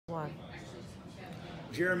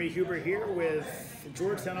Jeremy Huber here with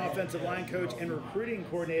Georgetown offensive line coach and recruiting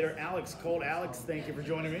coordinator Alex Kolt. Alex, thank you for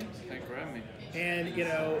joining me. Thanks for having me. And, you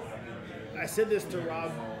know, I said this to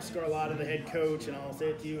Rob Scarlotta, the head coach, and I'll say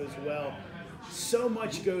it to you as well. So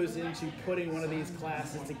much goes into putting one of these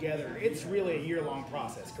classes together. It's really a year-long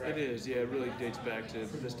process, correct? It is, yeah. It really dates back to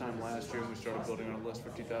this time last year when we started building our list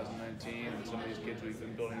for 2019. And some of these kids we've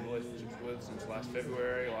been building relationships with since last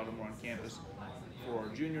February. A lot of them were on campus for our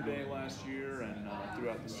junior day last year and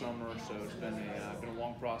throughout the summer. So it's been a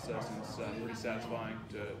long process, and it's pretty satisfying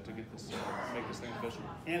to get this make this thing official.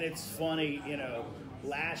 And it's funny, you know,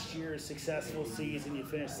 last year's successful season, you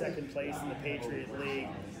finished second place in the Patriot League.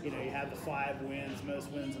 You know, you have the 5 wins,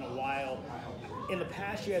 most wins in a while. In the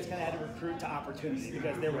past, you guys kind of had to recruit to opportunity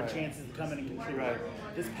because there were chances to come in and contribute.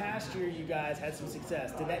 Right. This past year, you guys had some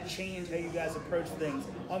success. Did that change how you guys approach things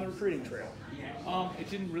on the recruiting trail? It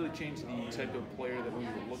didn't really change the type of player that we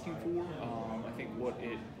were looking for. I think what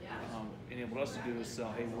it enabled us to do is say,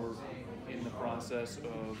 hey, we're in the process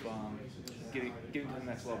of getting to the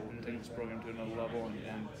next level, taking this program to another level,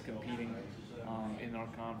 and competing in our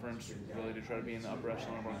conference, really to try to be in the upper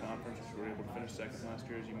echelon of our conference, which we were able to finish second last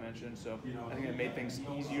year, as you mentioned. So I think it made things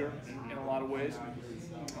easier in a lot of ways.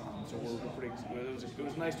 So we're pretty. It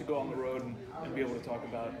was nice to go on the road and be able to talk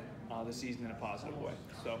about the season in a positive way.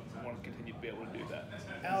 So I want to continue to be able to do that.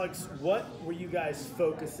 Alex, what were you guys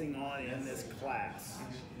focusing on in this class?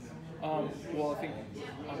 Well, I think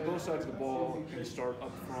on both sides of the ball, we start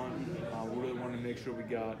up front. We really wanted to make sure we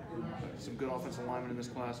got some good offensive linemen in this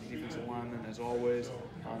class, defensive linemen as always.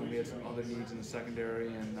 We had some other needs in the secondary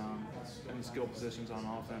and the skill positions on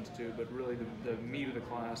offense too. But really, the meat of the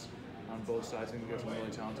class on both sides. I think we got some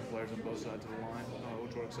really talented players on both sides of the line,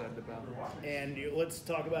 which we're excited about. And let's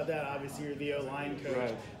talk about that. Obviously, you're the O-line coach.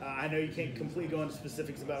 Right. I know you can't completely go into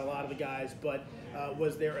specifics about a lot of the guys, but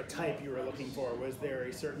was there a type you were looking for? Was there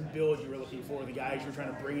a certain build you were looking for, the guys you were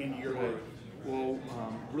trying to bring into your group? Well,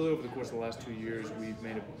 really over the course of the last 2 years, we've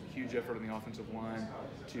made a huge effort on the offensive line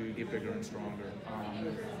to get bigger and stronger.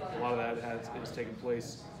 A lot of that has taken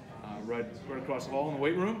place right across the hall in the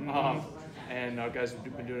weight room. And our guys have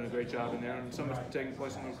been doing a great job in there, and some has taken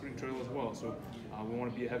place on the recruiting trail as well. So we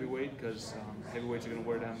want to be a heavyweight because heavyweights are going to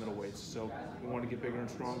wear down middleweights. So we want to get bigger and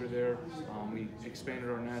stronger there. We expanded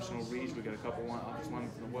our national reach. We got a couple offensive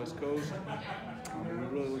linemen from the West Coast. We're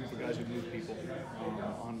really looking for guys who move people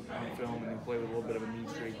on film and then play with a little bit of a mean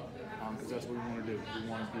streak because that's what we want to do. We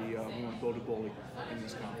want to build a bully in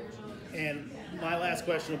this conference. And my last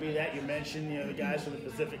question will be that you mentioned, you know, the guys from the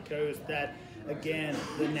Pacific Coast. That again,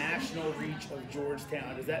 the national reach of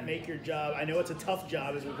Georgetown. Does that make your job? I know it's a tough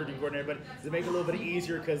job as a recruiting coordinator, but does it make it a little bit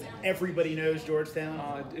easier because everybody knows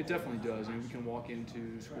Georgetown? It definitely does. I mean, we can walk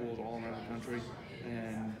into schools all around the country,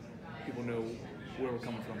 and people know where we're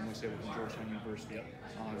coming from when we say we're from Georgetown University. Yep.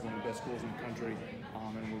 It's one of the best schools in the country,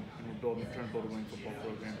 and we're trying to build a winning football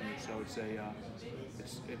program here. So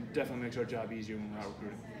it definitely makes our job easier when we're out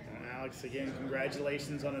recruiting. Alex, again,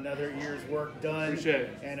 congratulations on another year's work done. Appreciate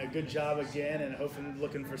it. And a good job again, and hoping,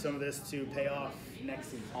 looking for some of this to pay off next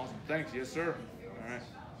season. Awesome. Thanks. Yes, sir. All right.